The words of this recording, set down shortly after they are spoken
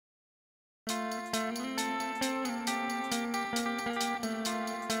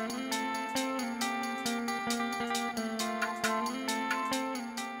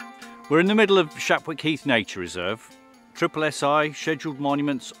We're in the middle of Shapwick Heath Nature Reserve. Triple SI, scheduled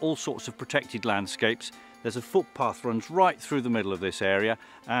monuments, all sorts of protected landscapes. There's a footpath runs right through the middle of this area,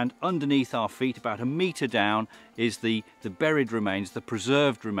 and underneath our feet, about a metre down, is the buried remains, the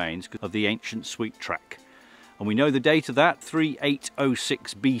preserved remains of the ancient sweet track. And we know the date of that,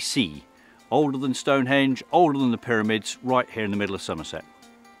 3806 BC. Older than Stonehenge, older than the pyramids, right here in the middle of Somerset.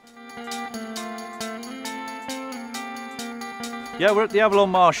 Yeah, we're at the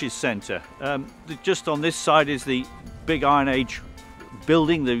Avalon Marshes Centre. Just on this side is the big Iron Age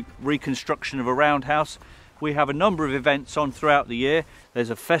building, the reconstruction of a roundhouse. We have a number of events on throughout the year.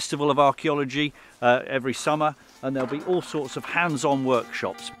 There's a festival of archaeology every summer, and there'll be all sorts of hands-on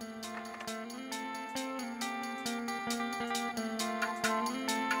workshops.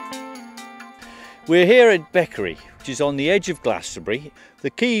 We're here at Beckery, which is on the edge of Glastonbury. The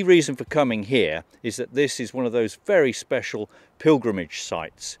key reason for coming here is that this is one of those very special pilgrimage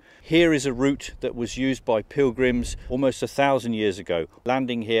sites. Here is a route that was used by pilgrims almost 1,000 years ago,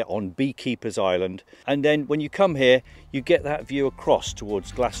 landing here on Beekeeper's Island. And then when you come here, you get that view across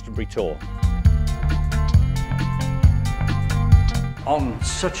towards Glastonbury Tor. On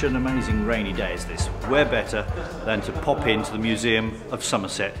such an amazing rainy day as this, where better than to pop into the Museum of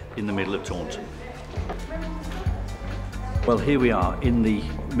Somerset in the middle of Taunton. Well, here we are in the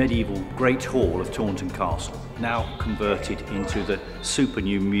medieval Great Hall of Taunton Castle, now converted into the super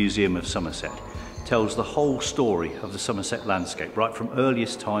new Museum of Somerset. It tells the whole story of the Somerset landscape, right from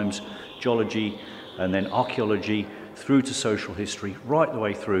earliest times, geology and then archaeology, through to social history, right the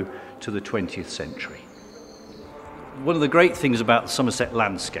way through to the 20th century. One of the great things about the Somerset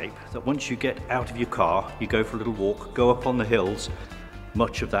landscape, that once you get out of your car, you go for a little walk, go up on the hills,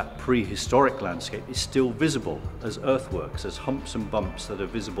 much of that prehistoric landscape is still visible as earthworks, as humps and bumps that are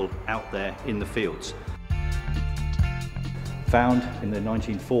visible out there in the fields. Found in the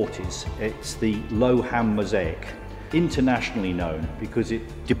 1940s, it's the Lowham mosaic, internationally known because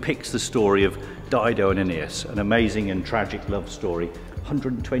it depicts the story of Dido and Aeneas, an amazing and tragic love story.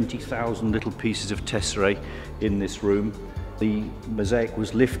 120,000 little pieces of tesserae in this room. The mosaic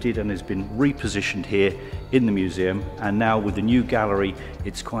was lifted and has been repositioned here in the museum, and now with the new gallery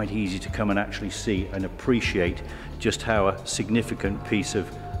it's quite easy to come and actually see and appreciate just how a significant piece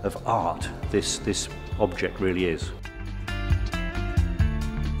of art this object really is.